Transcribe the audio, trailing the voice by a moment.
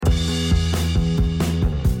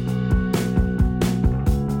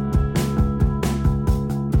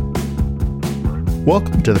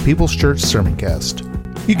Welcome to the People's Church Sermoncast.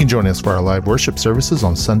 You can join us for our live worship services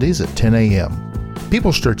on Sundays at 10 a.m.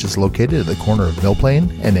 People's Church is located at the corner of Mill Plain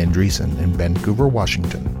and Andreessen in Vancouver,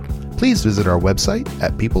 Washington. Please visit our website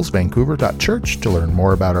at peoplesvancouver.church to learn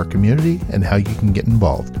more about our community and how you can get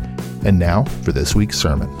involved. And now for this week's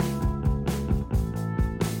sermon.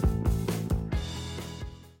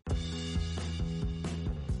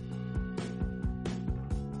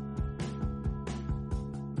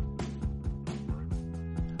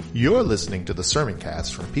 You're listening to the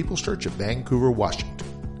Sermoncast from People's Church of Vancouver,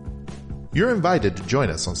 Washington. You're invited to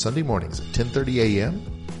join us on Sunday mornings at 10:30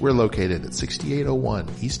 a.m. We're located at 6801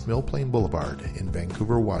 East Mill Plain Boulevard in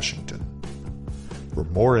Vancouver, Washington. For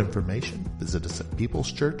more information, visit us at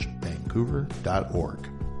peopleschurchvancouver.org.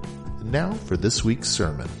 And now for this week's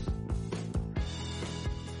sermon.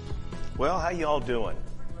 Well, how y'all doing?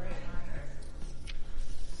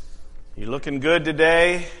 You looking good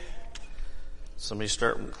today? Somebody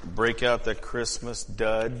break out the Christmas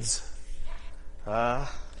duds. Yeah,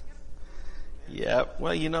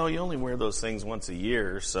 well, you only wear those things once a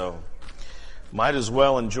year, so might as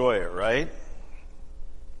well enjoy it, right?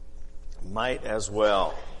 Might as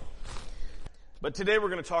well. But today we're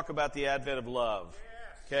going to talk about the advent of love.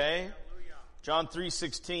 Okay? John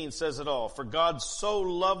 3:16 says it all. For God so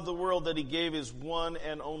loved the world that he gave his one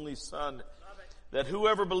and only Son, that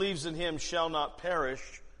whoever believes in him shall not perish,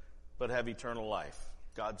 but have eternal life.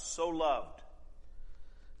 God so loved.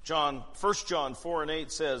 1 John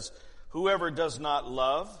 4:8 says, whoever does not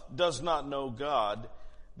love does not know God,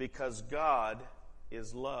 because God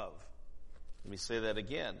is love. Let me say that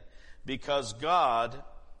again. Because God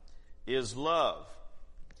is love.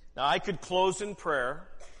 Now I could close in prayer,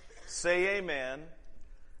 say amen,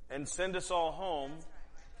 and send us all home,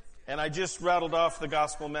 and I just rattled off the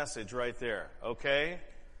gospel message right there, okay?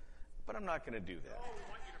 But I'm not going to do that.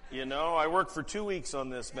 I worked for 2 weeks on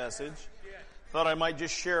this message. Thought I might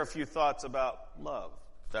just share a few thoughts about love,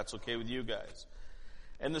 if that's okay with you guys.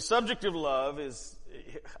 And the subject of love is,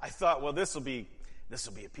 I thought, well, this will be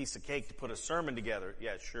a piece of cake to put a sermon together.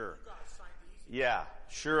 Yeah, sure. Yeah,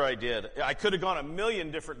 sure I did. I could have gone a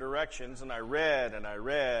million different directions, and I read, and I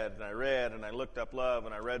read, and I read, and I looked up love,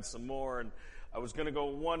 and I read some more, and I was going to go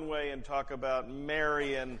one way and talk about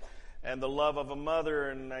Mary and the love of a mother,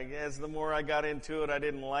 and I guess the more I got into it, I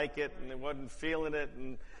didn't like it, and I wasn't feeling it,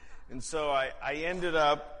 and so I ended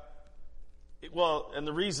up, and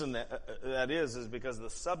the reason that is because the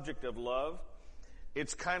subject of love,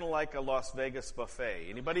 it's kind of like a Las Vegas buffet.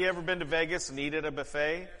 Anybody ever been to Vegas and eat at a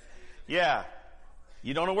buffet? Yeah.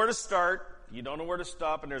 You don't know where to start, you don't know where to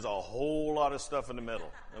stop, and there's a whole lot of stuff in the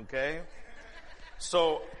middle, okay?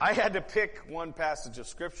 So I had to pick one passage of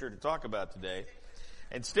Scripture to talk about today,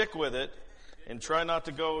 and stick with it, and try not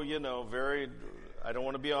to go, I don't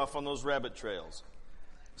want to be off on those rabbit trails.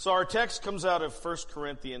 So our text comes out of 1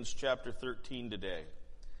 Corinthians chapter 13 today.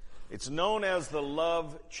 It's known as the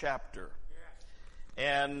love chapter.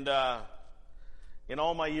 And in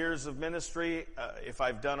all my years of ministry, if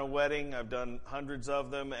I've done a wedding, I've done hundreds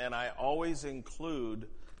of them, and I always include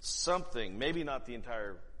something, maybe not the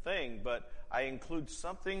entire thing, but I include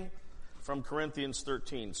something from Corinthians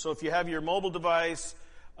 13. So if you have your mobile device,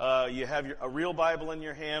 you have a real Bible in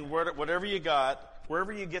your hand, whatever you got,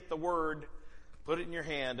 wherever you get the word, put it in your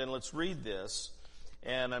hand, and let's read this.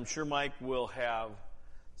 And I'm sure Mike will have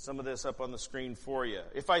some of this up on the screen for you.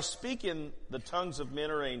 If I speak in the tongues of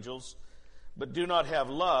men or angels, but do not have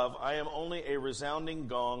love, I am only a resounding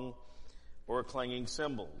gong or a clanging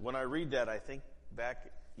cymbal. When I read that, I think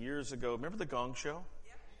back years ago, remember the Gong Show?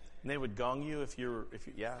 Yep. And they would gong you if you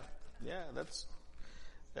yeah, that's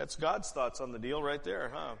God's thoughts on the deal right there,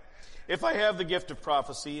 huh? If I have the gift of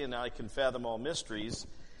prophecy and I can fathom all mysteries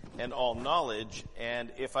and all knowledge,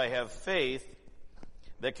 and if I have faith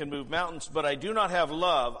that can move mountains, but I do not have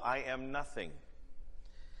love, I am nothing.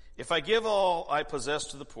 If I give all I possess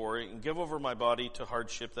to the poor and give over my body to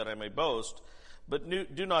hardship that I may boast, but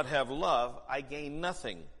do not have love, I gain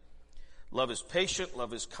nothing. Love is patient,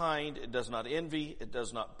 love is kind, it does not envy, it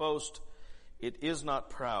does not boast, it is not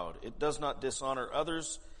proud. It does not dishonor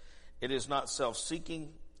others. It is not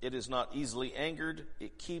self-seeking. It is not easily angered.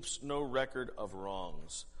 It keeps no record of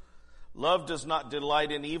wrongs. Love does not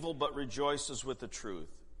delight in evil, but rejoices with the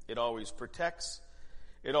truth. It always protects.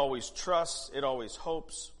 It always trusts. It always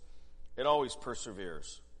hopes. It always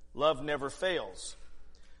perseveres. Love never fails.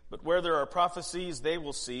 But where there are prophecies, they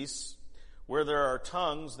will cease. Where there are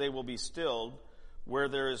tongues, they will be stilled. Where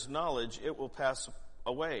there is knowledge, it will pass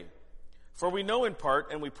away. For we know in part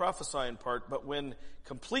and we prophesy in part, but when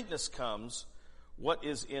completeness comes, what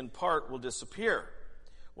is in part will disappear.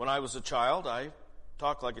 When I was a child, I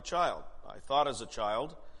talked like a child. I thought as a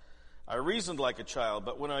child. I reasoned like a child.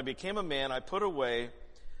 But when I became a man, I put away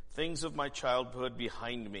things of my childhood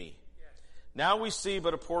behind me. Now we see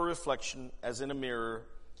but a poor reflection as in a mirror.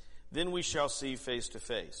 Then we shall see face to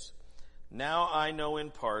face. Now I know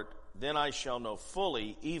in part, then I shall know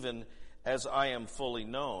fully, even as I am fully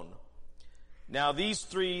known. Now these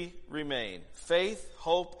three remain, faith,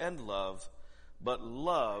 hope, and love, but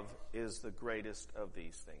love is the greatest of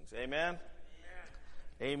these things. Amen?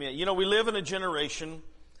 Amen. You know, we live in a generation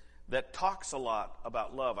that talks a lot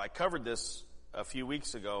about love. I covered this a few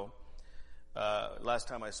weeks ago. Last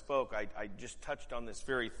time I spoke, I just touched on this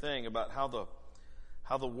very thing about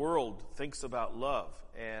how the world thinks about love,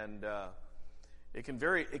 and it can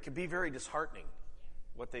be very disheartening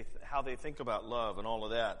how they think about love and all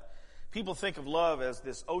of that. People think of love as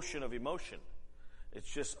this ocean of emotion. It's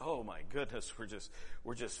just, oh my goodness,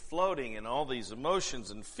 we're just floating in all these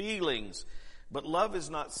emotions and feelings. But love is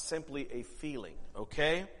not simply a feeling,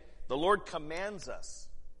 okay? The Lord commands us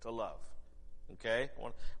to love, okay?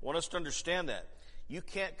 I want us to understand that. You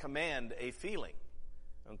can't command a feeling,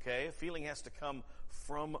 okay? A feeling has to come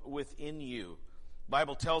from within you. The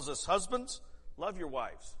Bible tells us, husbands, love your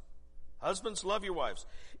wives. Husbands, love your wives.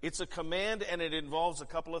 It's a command, and it involves a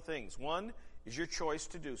couple of things. One is your choice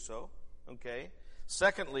to do so, okay?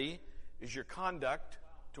 Secondly is your conduct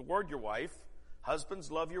toward your wife. Husbands,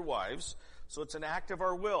 love your wives. So it's an act of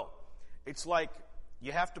our will. It's like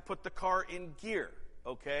you have to put the car in gear,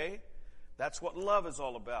 okay? That's what love is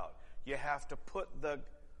all about. You have to put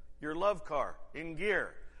your love car in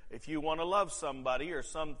gear. If you want to love somebody or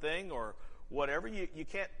something or whatever, you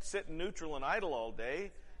can't sit in neutral and idle all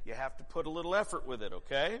day. You have to put a little effort with it,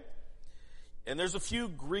 okay? And there's a few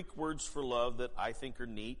Greek words for love that I think are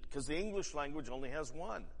neat because the English language only has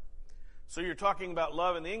one. So you're talking about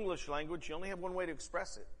love in the English language, you only have one way to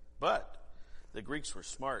express it. But the Greeks were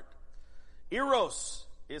smart. Eros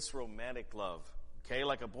is romantic love, okay,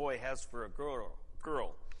 like a boy has for a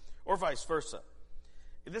girl, or vice versa.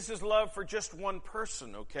 This is love for just one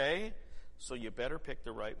person, okay? So you better pick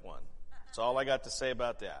the right one. That's all I got to say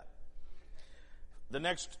about that. The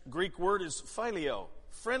next Greek word is phileo,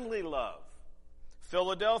 friendly love.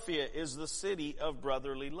 Philadelphia is the city of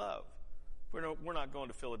brotherly love. We're not going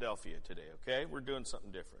to Philadelphia today, okay? We're doing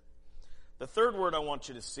something different. The third word I want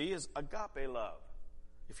you to see is agape love.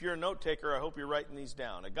 If you're a note taker, I hope you're writing these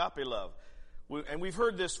down. Agape love. And we've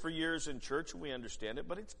heard this for years in church, and we understand it,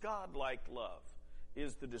 but it's God-like love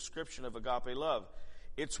is the description of agape love.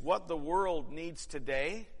 It's what the world needs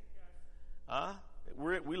today.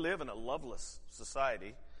 We live in a loveless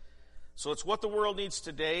society. So it's what the world needs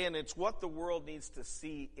today, and it's what the world needs to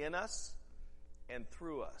see in us and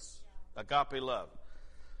through us. Agape love.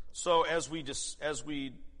 So as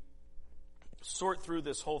we sort through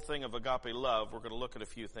this whole thing of agape love, we're going to look at a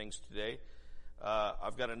few things today.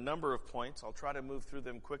 I've got a number of points. I'll try to move through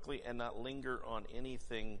them quickly and not linger on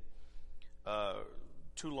anything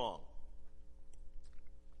too long.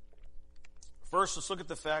 First, let's look at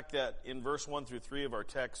the fact that in verse 1 through 3 of our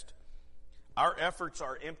text, our efforts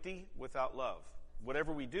are empty without love.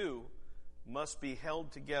 Whatever we do must be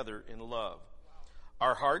held together in love.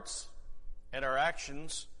 Our hearts and our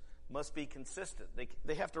actions must be consistent.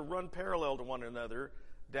 They have to run parallel to one another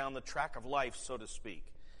down the track of life, so to speak.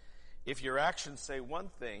 If your actions say one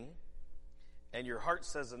thing and your heart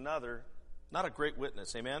says another, not a great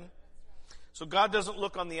witness, amen? So God doesn't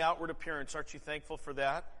look on the outward appearance. Aren't you thankful for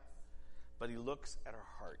that? But he looks at our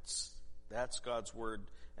hearts. That's God's word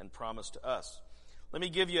and promise to us. Let me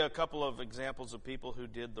give you a couple of examples of people who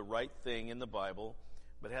did the right thing in the Bible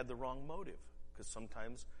but had the wrong motive. Because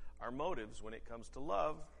sometimes our motives, when it comes to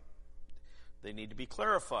love, they need to be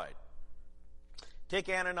clarified. Take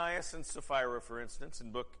Ananias and Sapphira, for instance,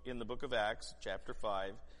 in the book of Acts, chapter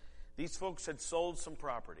 5. These folks had sold some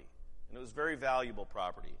property, and it was very valuable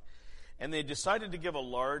property. And they decided to give a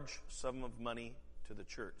large sum of money to the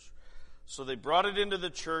church. So they brought it into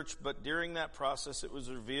the church, but during that process it was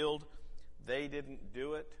revealed they didn't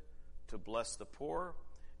do it to bless the poor.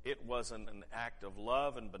 It wasn't an act of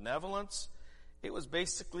love and benevolence. It was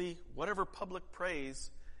basically whatever public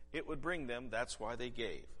praise it would bring them, that's why they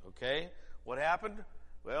gave, okay? What happened?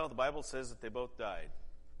 Well, the Bible says that they both died.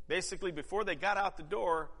 Basically, before they got out the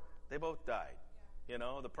door, they both died. You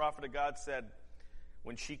know, the prophet of God said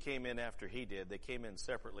when she came in after he did, they came in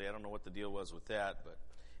separately. I don't know what the deal was with that, but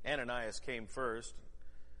Ananias came first,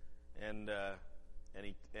 and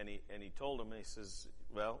he told him, he says,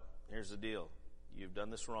 well, here's the deal. You've done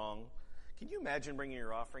this wrong. Can you imagine bringing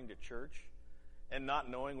your offering to church and not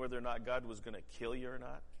knowing whether or not God was going to kill you or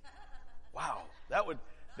not? Wow, that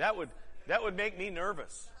would make me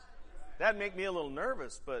nervous. That'd make me a little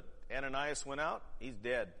nervous, but Ananias went out, he's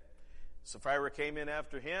dead. Sapphira came in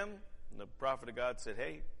after him, and the prophet of God said,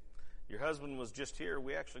 hey, your husband was just here.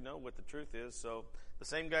 We actually know what the truth is, so the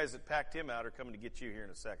same guys that packed him out are coming to get you here in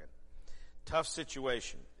a second. Tough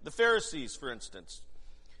situation. The Pharisees, for instance,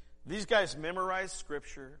 these guys memorized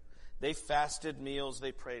Scripture. They fasted meals.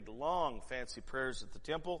 They prayed long, fancy prayers at the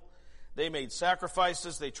temple. They made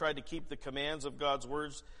sacrifices. They tried to keep the commands of God's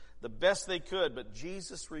words the best they could, but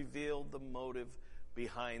Jesus revealed the motive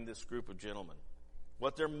behind this group of gentlemen.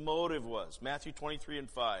 What their motive was. Matthew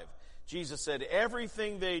 23:5. Jesus said,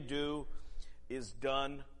 everything they do is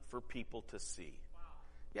done for people to see.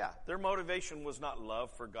 Yeah, their motivation was not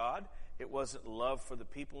love for God. It wasn't love for the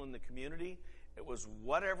people in the community. It was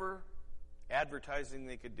whatever advertising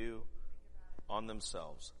they could do on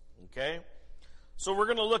themselves. Okay? So we're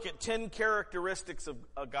going to look at 10 characteristics of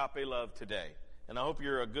agape love today. And I hope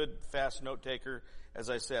you're a good, fast note taker. As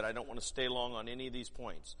I said, I don't want to stay long on any of these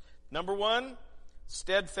points. Number 1,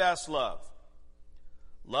 steadfast love.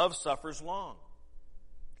 Love suffers long.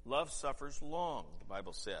 Love suffers long, the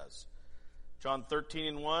Bible says. John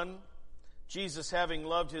 13:1, Jesus, having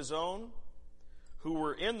loved his own who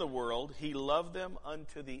were in the world, he loved them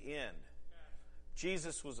unto the end.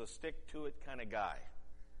 Jesus was a stick-to-it kind of guy.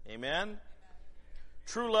 Amen?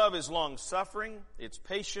 True love is long-suffering, it's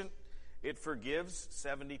patient, it forgives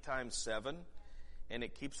 70 times 7, and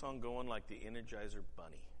it keeps on going like the Energizer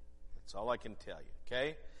Bunny. That's all I can tell you,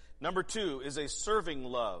 okay? Number 2 is a serving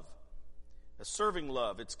love. A serving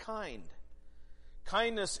love, it's kind.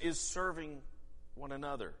 Kindness is serving one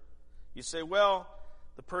another. You say, well,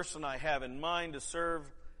 the person I have in mind to serve,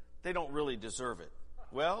 they don't really deserve it.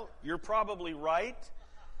 Well, you're probably right,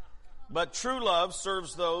 but true love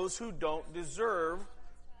serves those who don't deserve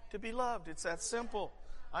to be loved. It's that simple.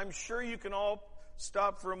 I'm sure you can all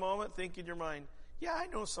stop for a moment, think in your mind, yeah, I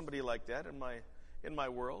know somebody like that in my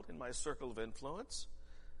world, in my circle of influence.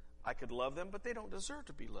 I could love them, but they don't deserve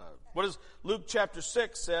to be loved. What does Luke chapter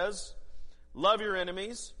 6 says? Love your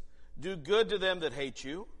enemies, do good to them that hate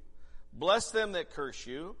you, bless them that curse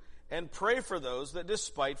you, and pray for those that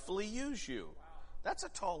despitefully use you. That's a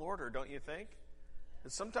tall order, don't you think?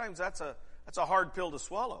 And sometimes that's a hard pill to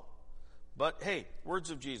swallow. But hey,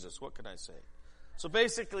 words of Jesus, what can I say? So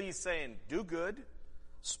basically he's saying, do good,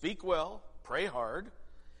 speak well, pray hard,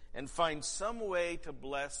 and find some way to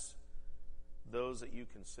bless those that you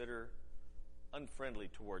consider unfriendly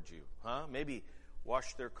towards you. Maybe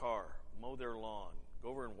wash their car, mow their lawn, go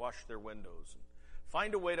over and wash their windows.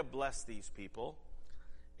 Find a way to bless these people.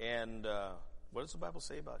 And what does the Bible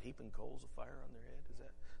say about heaping coals of fire on their head?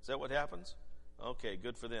 Is that what happens? Okay,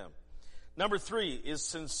 good for them. Number 3 is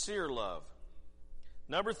sincere love.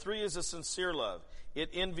 Number 3 is a sincere love. It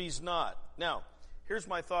envies not. Now, here's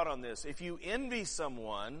my thought on this. If you envy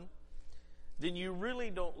someone, then you really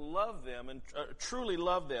don't love them and truly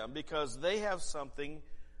love them because they have something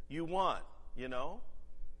you want, you know?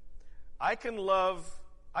 I can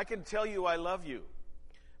tell you I love you.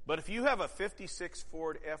 But if you have a 56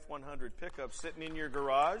 Ford F-100 pickup sitting in your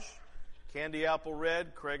garage, candy apple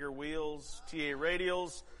red, Krager wheels, TA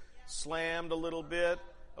radials, slammed a little bit,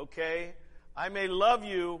 okay? I may love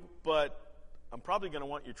you, but I'm probably going to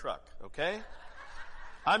want your truck, okay?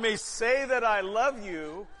 I may say that I love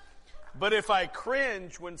you, but if I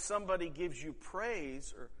cringe when somebody gives you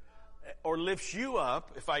praise or lifts you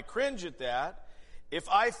up, if I cringe at that, if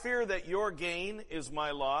I fear that your gain is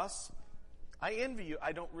my loss, I envy you.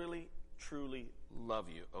 I don't really, truly love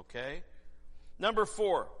you, okay? Number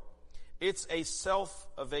 4, it's a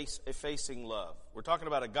self-effacing love. We're talking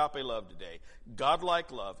about agape love today.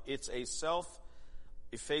 God-like love. It's a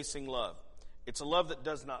self-effacing love. It's a love that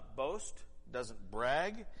does not boast, doesn't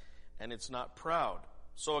brag, and it's not proud.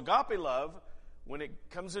 So agape love, when it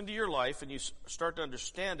comes into your life and you start to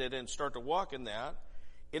understand it and start to walk in that,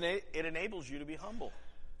 it enables you to be humble.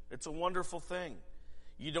 It's a wonderful thing.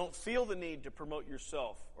 You don't feel the need to promote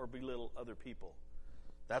yourself or belittle other people.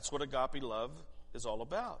 That's what agape love is all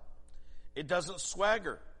about. It doesn't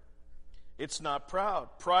swagger. It's not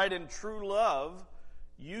proud. Pride and true love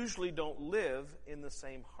usually don't live in the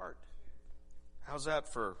same heart. How's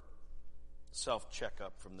that for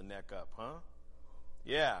self-checkup from the neck up, huh?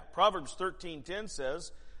 Yeah. Proverbs 13:10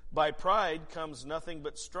 says, by pride comes nothing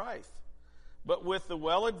but strife, but with the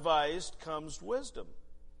well-advised comes wisdom.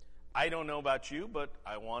 I don't know about you, but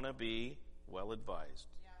I want to be well-advised.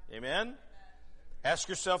 Yeah. Amen? Ask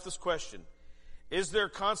yourself this question. Is there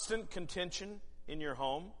constant contention in your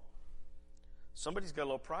home? Somebody's got a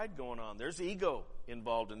little pride going on. There's ego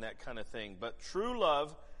involved in that kind of thing. But true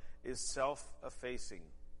love is self-effacing,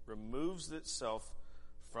 removes itself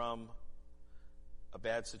from a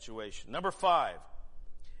bad situation. Number 5,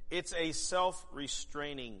 It's a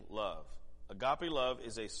self-restraining love. Agape love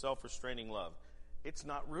is a self-restraining love. It's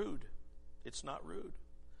not rude. It's not rude.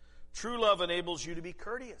 True love enables you to be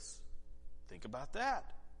courteous. Think about that.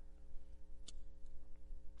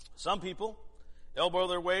 Some people elbow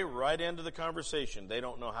their way right into the conversation. They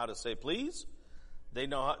don't know how to say please. They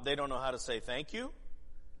don't know how to say thank you.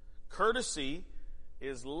 Courtesy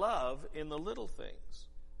is love in the little things.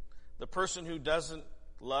 The person who doesn't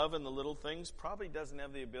love in the little things probably doesn't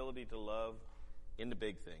have the ability to love in the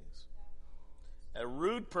big things. A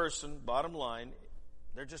rude person, bottom line,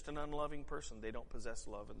 they're just an unloving person. They don't possess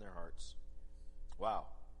love in their hearts. Wow.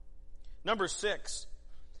 Number 6,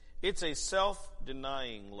 it's a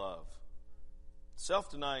self-denying love.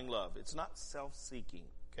 Self-denying love. It's not self-seeking,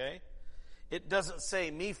 okay? It doesn't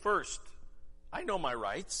say me first. I know my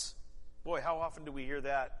rights. Boy, how often do we hear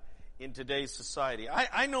that in today's society?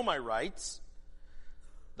 I know my rights.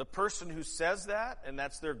 The person who says that, and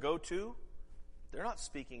that's their go-to, they're not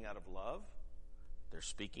speaking out of love. They're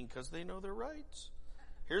speaking because they know their rights.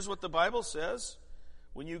 Here's what the Bible says.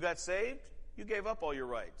 When you got saved, you gave up all your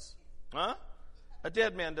rights. Huh? A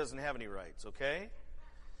dead man doesn't have any rights, okay?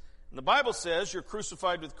 And the Bible says you're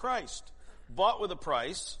crucified with Christ, bought with a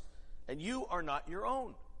price, and you are not your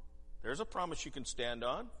own. There's a promise you can stand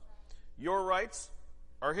on. Your rights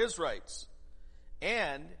are his rights.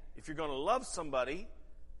 And if you're going to love somebody,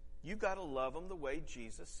 you got to love them the way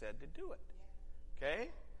Jesus said to do it. Okay?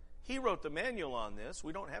 He wrote the manual on this.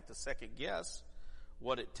 We don't have to second guess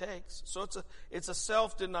what it takes. So it's a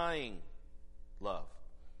self-denying love.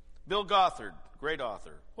 Bill Gothard, great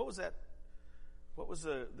author. What was that? What was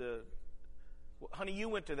honey, you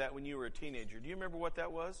went to that when you were a teenager. Do you remember what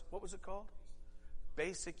that was? What was it called?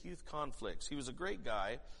 Basic Youth Conflicts. He was a great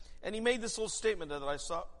guy. And he made this little statement that I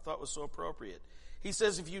thought was so appropriate. He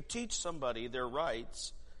says, if you teach somebody their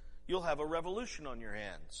rights, you'll have a revolution on your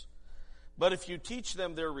hands. But if you teach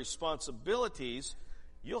them their responsibilities,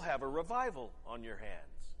 you'll have a revival on your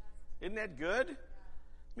hands. Isn't that good?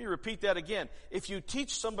 Let me repeat that again. If you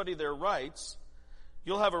teach somebody their rights,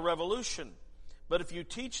 you'll have a revolution. But if you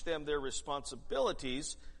teach them their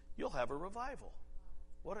responsibilities, you'll have a revival.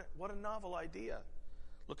 What a novel idea.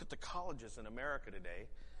 Look at the colleges in America today,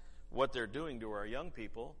 what they're doing to our young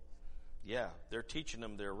people. Yeah, they're teaching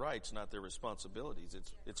them their rights, not their responsibilities.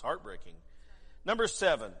 It's heartbreaking. Number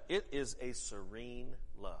 7, it is a serene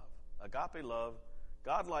love. Agape love,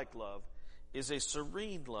 God-like love, is a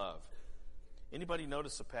serene love. Anybody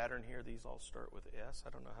notice a pattern here? These all start with S. I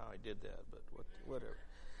don't know how I did that, but whatever.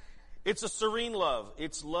 It's a serene love.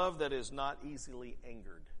 It's love that is not easily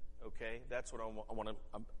angered. Okay? That's what I want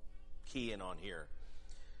to key in on here.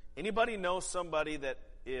 Anybody know somebody that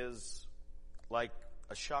is like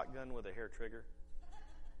a shotgun with a hair trigger?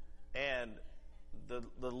 And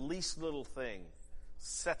the least little thing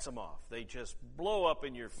sets them off. They just blow up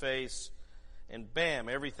in your face, and bam,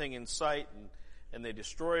 everything in sight, and they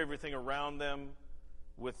destroy everything around them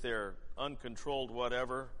with their uncontrolled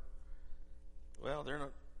whatever. Well,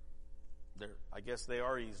 I guess they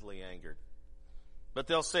are easily angered. But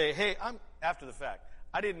they'll say, hey, I'm after the fact.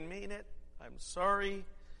 I didn't mean it. I'm sorry.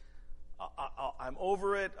 I'm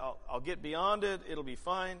over it. I'll get beyond it. It'll be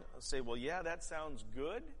fine. I'll say, well, yeah, that sounds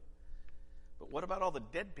good. But what about all the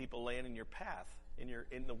dead people laying in your path,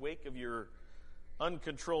 in the wake of your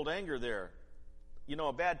uncontrolled anger there? You know,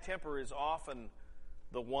 a bad temper is often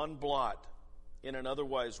the one blot in an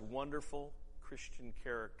otherwise wonderful Christian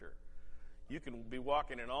character. You can be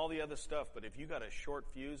walking in all the other stuff, but if you got a short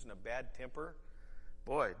fuse and a bad temper,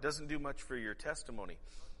 boy, it doesn't do much for your testimony.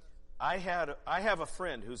 I have a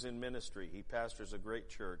friend who's in ministry. He pastors a great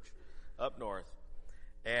church up north,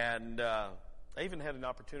 and I even had an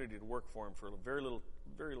opportunity to work for him for a very little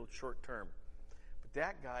short term. But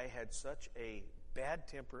that guy had such a bad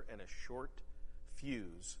temper and a short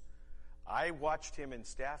fuse. I watched him in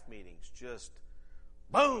staff meetings just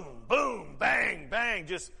boom, boom, bang, bang,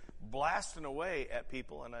 just blasting away at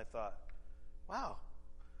people, and I thought, wow,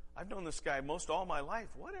 I've known this guy most all my life.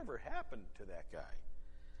 Whatever happened to that guy?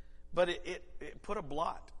 But it put a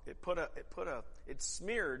blot. It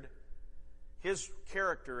smeared his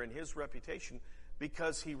character and his reputation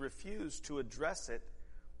because he refused to address it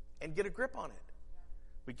and get a grip on it.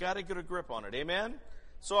 We got to get a grip on it. Amen?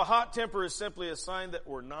 So a hot temper is simply a sign that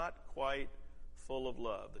we're not quite full of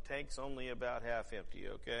love. The tank's only about half empty,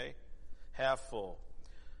 okay? Half full.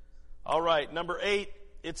 All right, number 8,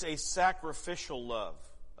 it's a sacrificial love.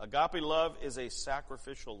 Agape love is a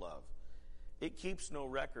sacrificial love. It keeps no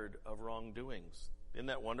record of wrongdoings. Isn't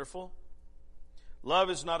that wonderful?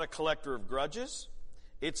 Love is not a collector of grudges.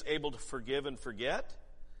 It's able to forgive and forget.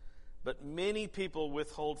 But many people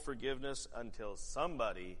withhold forgiveness until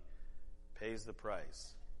somebody pays the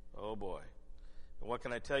price. Oh boy. And what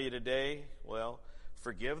can I tell you today? Well,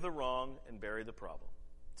 forgive the wrong and bury the problem.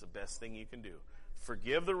 It's the best thing you can do.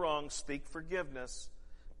 Forgive the wrong, speak forgiveness,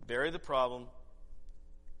 bury the problem,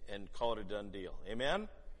 and call it a done deal. Amen?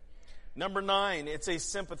 Number 9, it's a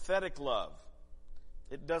sympathetic love.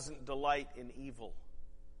 It doesn't delight in evil.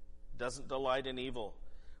 It doesn't delight in evil.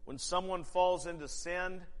 When someone falls into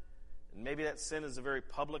sin, and maybe that sin is a very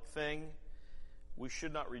public thing, we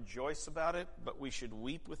should not rejoice about it, but we should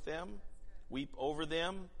weep with them, weep over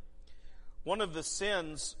them. One of the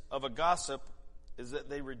sins of a gossip is that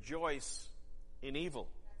they rejoice in evil.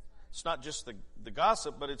 It's not just the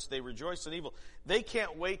gossip, but it's they rejoice in evil. They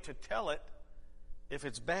can't wait to tell it if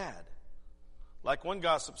it's bad. Like one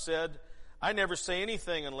gossip said, I never say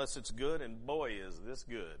anything unless it's good, and boy, is this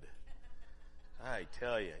good. I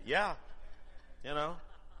tell you. Yeah. You know,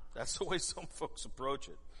 that's the way some folks approach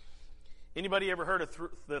it. Anybody ever heard of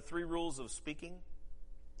the 3 rules of speaking?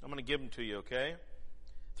 I'm going to give them to you, okay?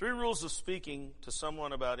 3 rules of speaking to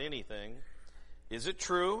someone about anything. Is it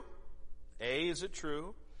true? A, is it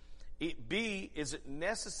true? B, is it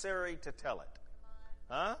necessary to tell it?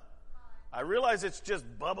 Huh? I realize it's just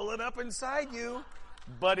bubbling up inside you,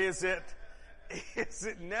 but is it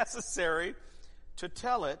necessary to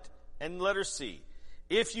tell it? And letter C,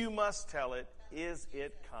 if you must tell it, is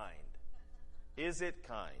it kind? Is it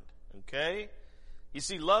kind? Okay? You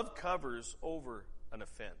see, love covers over an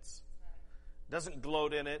offense. It doesn't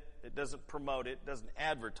gloat in it. It doesn't promote it. It doesn't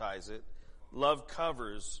advertise it. Love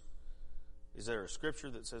covers. Is there a scripture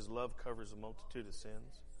that says love covers a multitude of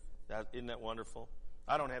sins? Isn't that wonderful?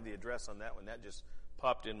 I don't have the address on that one. That just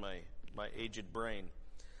popped in my aged brain.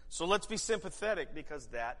 So let's be sympathetic because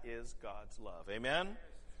that is God's love. Amen?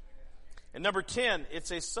 And number 10,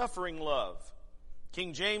 it's a suffering love.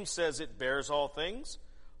 King James says it bears all things,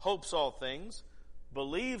 hopes all things,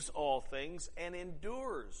 believes all things, and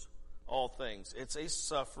endures all things. It's a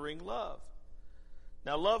suffering love.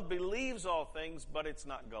 Now, love believes all things, but it's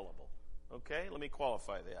not gullible. Okay? Let me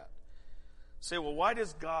qualify that. Say, well, why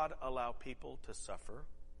does God allow people to suffer?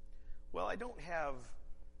 Well, I don't have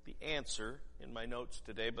the answer in my notes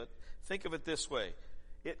today, but think of it this way.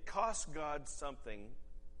 It costs God something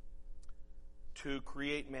to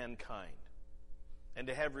create mankind and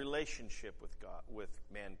to have relationship with God, with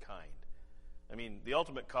mankind. I mean, the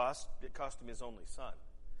ultimate cost, it cost him his only son.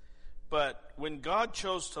 But when God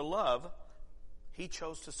chose to love, he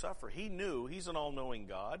chose to suffer. He knew, he's an all-knowing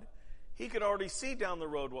God. He could already see down the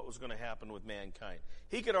road what was going to happen with mankind.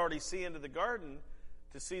 He could already see into the garden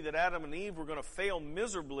to see that Adam and Eve were going to fail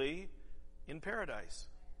miserably in paradise.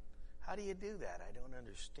 How do you do that? I don't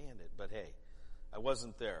understand it. But hey, I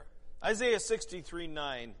wasn't there. Isaiah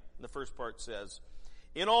 63:9, the first part says,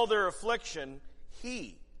 in all their affliction,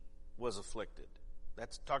 he was afflicted.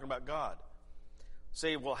 That's talking about God.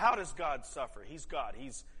 Say, well, how does God suffer? He's God.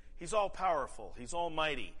 He's all powerful. He's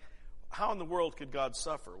almighty. How in the world could God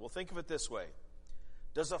suffer? Well, think of it this way.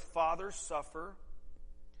 Does a father suffer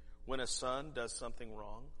when a son does something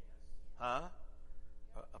wrong? Huh?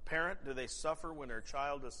 A parent, do they suffer when their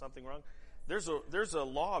child does something wrong? There's a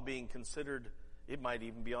law being considered. It might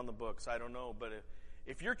even be on the books. I don't know. But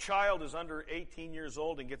if your child is under 18 years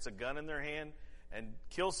old and gets a gun in their hand and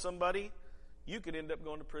kills somebody, you could end up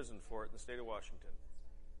going to prison for it in the state of Washington.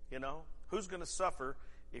 You know? Who's going to suffer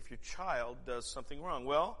if your child does something wrong?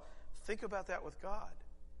 Well, think about that with God.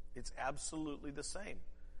 It's absolutely the same.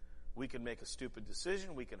 We can make a stupid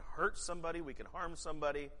decision. We can hurt somebody. We can harm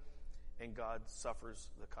somebody. And God suffers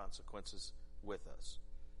the consequences with us.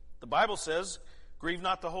 The Bible says, grieve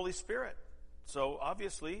not the Holy Spirit. So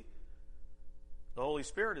obviously, the Holy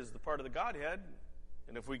Spirit is the part of the Godhead.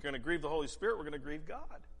 And if we're going to grieve the Holy Spirit, we're going to grieve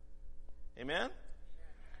God. Amen?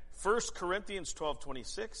 1 Corinthians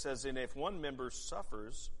 12:26 says, and if one member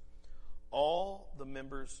suffers, all the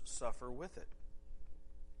members suffer with it.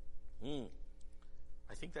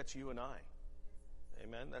 I think that's you and I.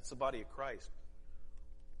 Amen? That's the body of Christ.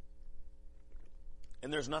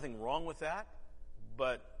 And there's nothing wrong with that,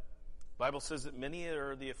 but the Bible says that many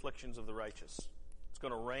are the afflictions of the righteous. It's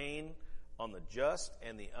going to rain on the just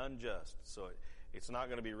and the unjust. So it's not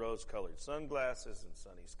going to be rose-colored sunglasses and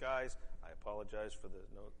sunny skies. I apologize for the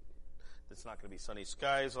note. It's not going to be sunny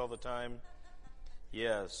skies all the time.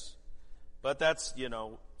 Yes. But that's,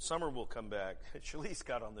 summer will come back. Shalise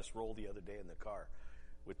got on this roll the other day in the car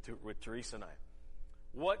with Teresa and I.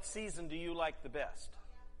 What season do you like the best?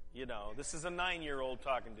 This is a 9-year-old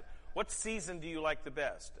talking to. What season do you like the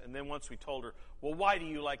best? And then once we told her, well, why do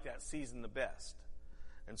you like that season the best?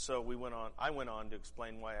 And so I went on to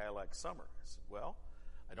explain why I like summer. I said, well,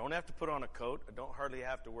 I don't have to put on a coat. I don't hardly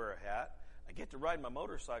have to wear a hat. I get to ride my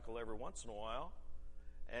motorcycle every once in a while.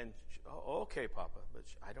 And, oh, okay, Papa, but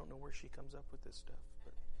I don't know where she comes up with this stuff.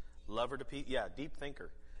 But love her to pieces. Yeah, deep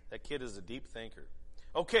thinker. That kid is a deep thinker.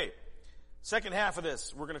 Okay, second half of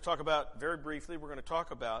this, we're going to talk about, very briefly, we're going to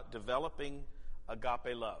talk about developing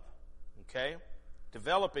agape love. Okay?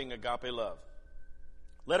 Developing agape love.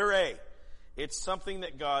 Letter A, it's something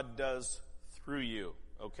that God does through you.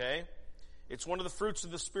 Okay? It's one of the fruits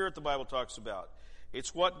of the Spirit the Bible talks about.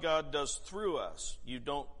 It's what God does through us. You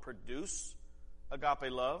don't produce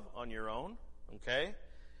agape love on your own. Okay?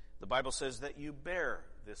 The Bible says that you bear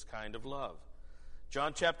this kind of love.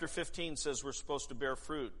 John chapter 15 says we're supposed to bear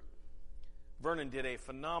fruit. Vernon did a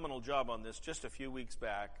phenomenal job on this just a few weeks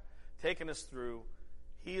back, taking us through.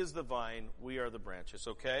 He is the vine, we are the branches,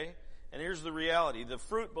 okay? And here's the reality. The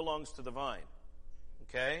fruit belongs to the vine,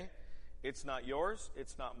 okay? It's not yours,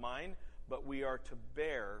 it's not mine, but we are to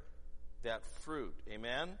bear that fruit,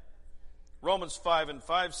 amen? Romans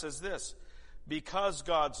 5:5 says this, because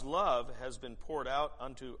God's love has been poured out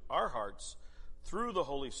unto our hearts through the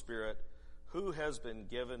Holy Spirit, who has been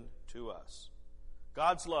given to us.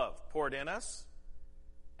 God's love poured in us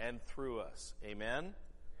and through us. Amen?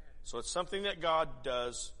 So it's something that God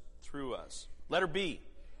does through us. Letter B,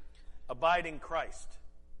 abide in Christ.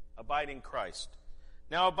 Abide in Christ.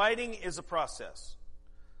 Now, abiding is a process.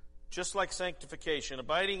 Just like sanctification,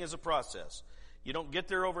 abiding is a process. You don't get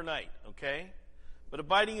there overnight, okay? But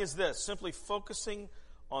abiding is this, simply focusing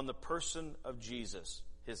on the person of Jesus,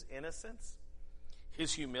 his innocence,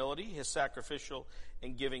 his humility, his sacrificial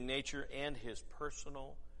and giving nature, and his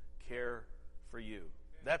personal care for you.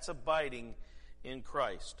 That's abiding in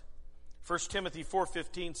Christ. 1 Timothy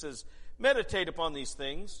 4:15 says, meditate upon these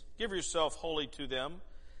things, give yourself wholly to them,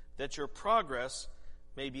 that your progress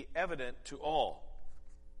may be evident to all.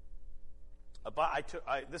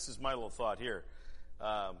 This is my little thought here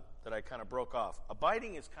that I kind of broke off.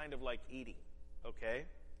 Abiding is kind of like eating, okay?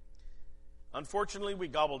 Unfortunately, we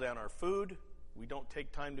gobble down our food. We don't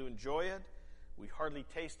take time to enjoy it. We hardly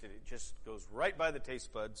taste it. It just goes right by the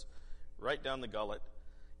taste buds, right down the gullet.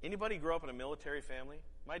 Anybody grow up in a military family?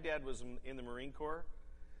 My dad was in the Marine Corps.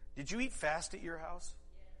 Did you eat fast at your house?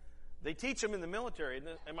 They teach them in the military.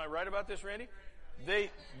 Am I right about this, Randy?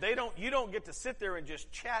 You don't get to sit there and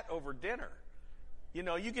just chat over dinner. You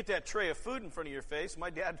know, you get that tray of food in front of your face. My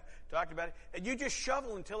dad talked about it, and you just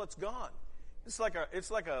shovel until it's gone. It's like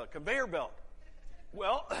a conveyor belt.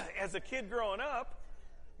 Well, as a kid growing up,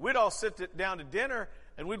 we'd all sit down to dinner,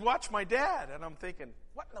 and we'd watch my dad, and I'm thinking,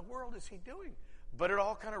 what in the world is he doing? But it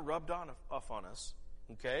all kind of rubbed off on us,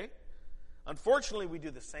 okay? Unfortunately, we do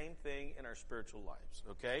the same thing in our spiritual lives,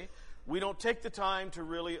 okay? We don't take the time to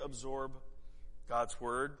really absorb God's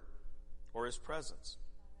Word or His presence.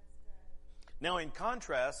 Now, in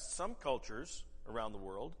contrast, some cultures around the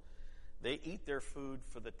world, they eat their food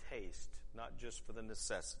for the taste, not just for the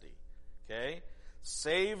necessity, okay?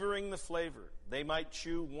 Savoring the flavor. They might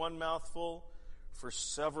chew one mouthful for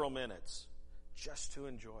several minutes just to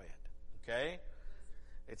enjoy it, okay?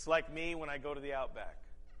 It's like me when I go to the Outback.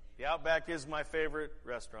 The Outback is my favorite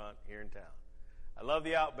restaurant here in town. I love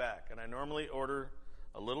the Outback, and I normally order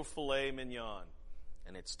a little filet mignon,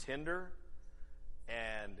 and it's tender,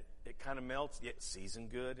 and it kind of melts. It's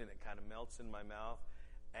seasoned good, and it kind of melts in my mouth.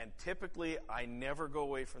 And typically, I never go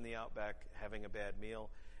away from the Outback having a bad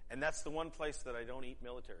meal. And that's the one place that I don't eat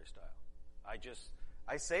military style.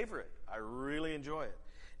 I savor it. I really enjoy it.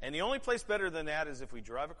 And the only place better than that is if we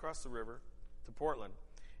drive across the river to Portland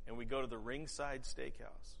and we go to the Ringside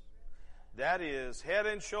Steakhouse. That is head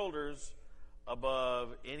and shoulders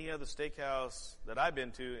above any other steakhouse that I've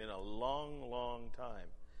been to in a long, long time.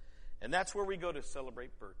 And that's where we go to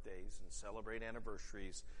celebrate birthdays and celebrate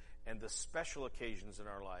anniversaries and the special occasions in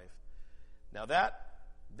our life. Now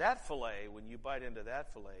that filet, when you bite into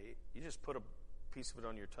that filet, you just put a piece of it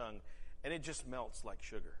on your tongue, and it just melts like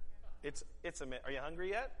sugar. Are you hungry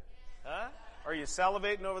yet? Huh? Are you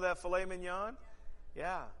salivating over that filet mignon?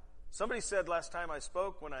 Yeah. Somebody said last time I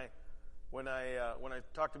spoke when I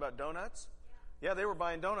talked about donuts. Yeah, they were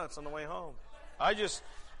buying donuts on the way home.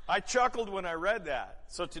 I chuckled when I read that.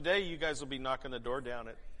 So today you guys will be knocking the door down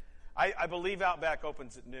at. I believe Outback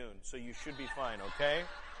opens at noon, so you should be fine. Okay.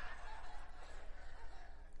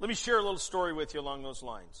 Let me share a little story with you along those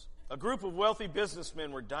lines. A group of wealthy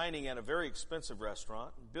businessmen were dining at a very expensive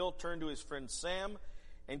restaurant. Bill turned to his friend Sam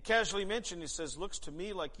and casually mentioned, he says, looks to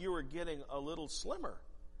me like you are getting a little slimmer.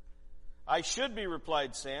 I should be,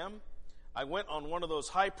 replied Sam. I went on one of those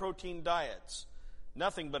high-protein diets.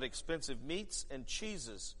 Nothing but expensive meats and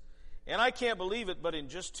cheeses. And I can't believe it, but in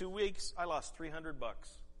just 2 weeks, I lost $300.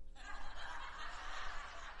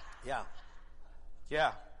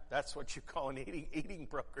 Yeah. That's what you call an eating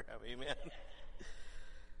program. Amen.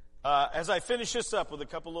 As I finish this up with a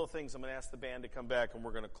couple little things, I'm going to ask the band to come back, and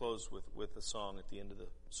we're going to close with a song at the end of the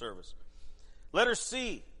service. Letter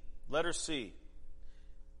C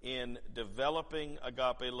in developing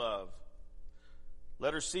agape love.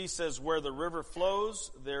 Letter C says, where the river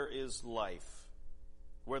flows, there is life.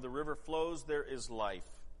 Where the river flows, there is life.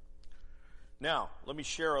 Now, let me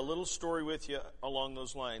share a little story with you along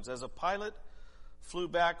those lines. As a pilot flew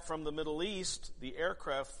back from the Middle East, the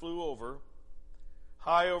aircraft flew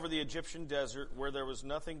high over the Egyptian desert, where there was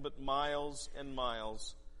nothing but miles and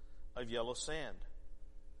miles of yellow sand.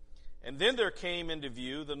 And then there came into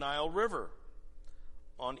view the Nile River.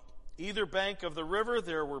 On either bank of the river,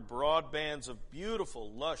 there were broad bands of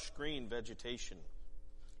beautiful, lush green vegetation.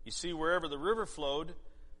 You see, wherever the river flowed,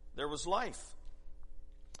 there was life.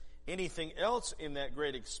 Anything else in that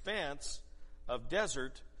great expanse of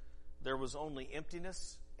desert, there was only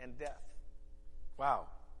emptiness and death. Wow.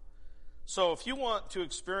 So if you want to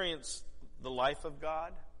experience the life of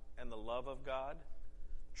God and the love of God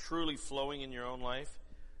truly flowing in your own life,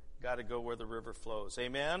 got to go where the river flows.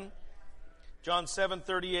 Amen? John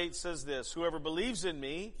 7:38 says this, whoever believes in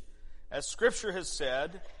me, as Scripture has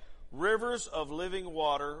said, rivers of living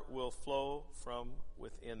water will flow from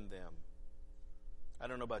within them. I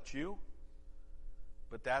don't know about you,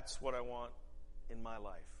 but that's what I want in my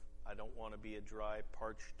life. I don't want to be a dry,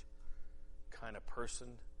 parched kind of person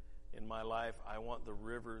in my life. I want the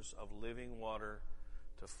rivers of living water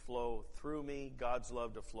to flow through me, God's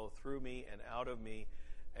love to flow through me and out of me,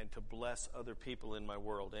 and to bless other people in my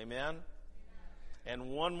world. Amen?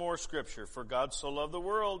 And one more scripture. For God so loved the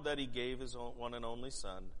world that he gave his one and only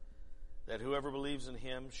Son, that whoever believes in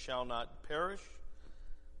him shall not perish,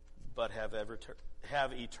 but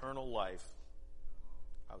have eternal life.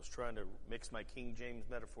 I was trying to mix my King James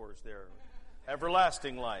metaphors there.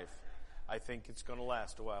 Everlasting life. I think it's going to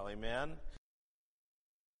last a while. Amen?